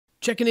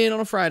checking in on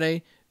a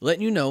Friday,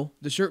 letting you know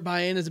the shirt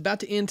buy-in is about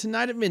to end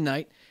tonight at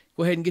midnight.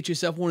 Go ahead and get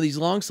yourself one of these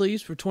long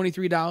sleeves for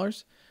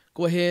 $23.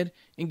 Go ahead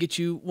and get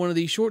you one of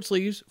these short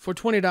sleeves for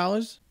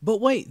 $20.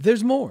 But wait,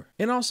 there's more.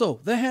 And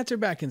also, the hats are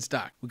back in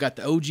stock. We got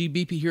the OG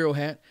BP Hero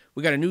hat.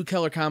 We got a new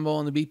color combo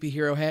on the BP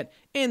Hero hat.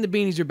 And the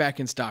beanies are back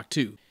in stock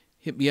too.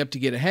 Hit me up to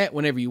get a hat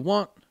whenever you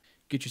want.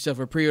 Get yourself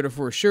a pre-order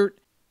for a shirt.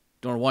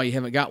 Don't know why you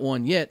haven't got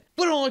one yet.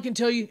 But all I can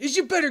tell you is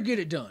you better get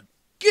it done.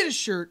 Get a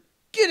shirt.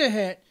 Get a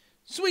hat.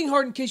 Swing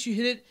hard in case you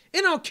hit it.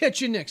 And I'll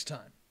catch you next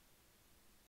time.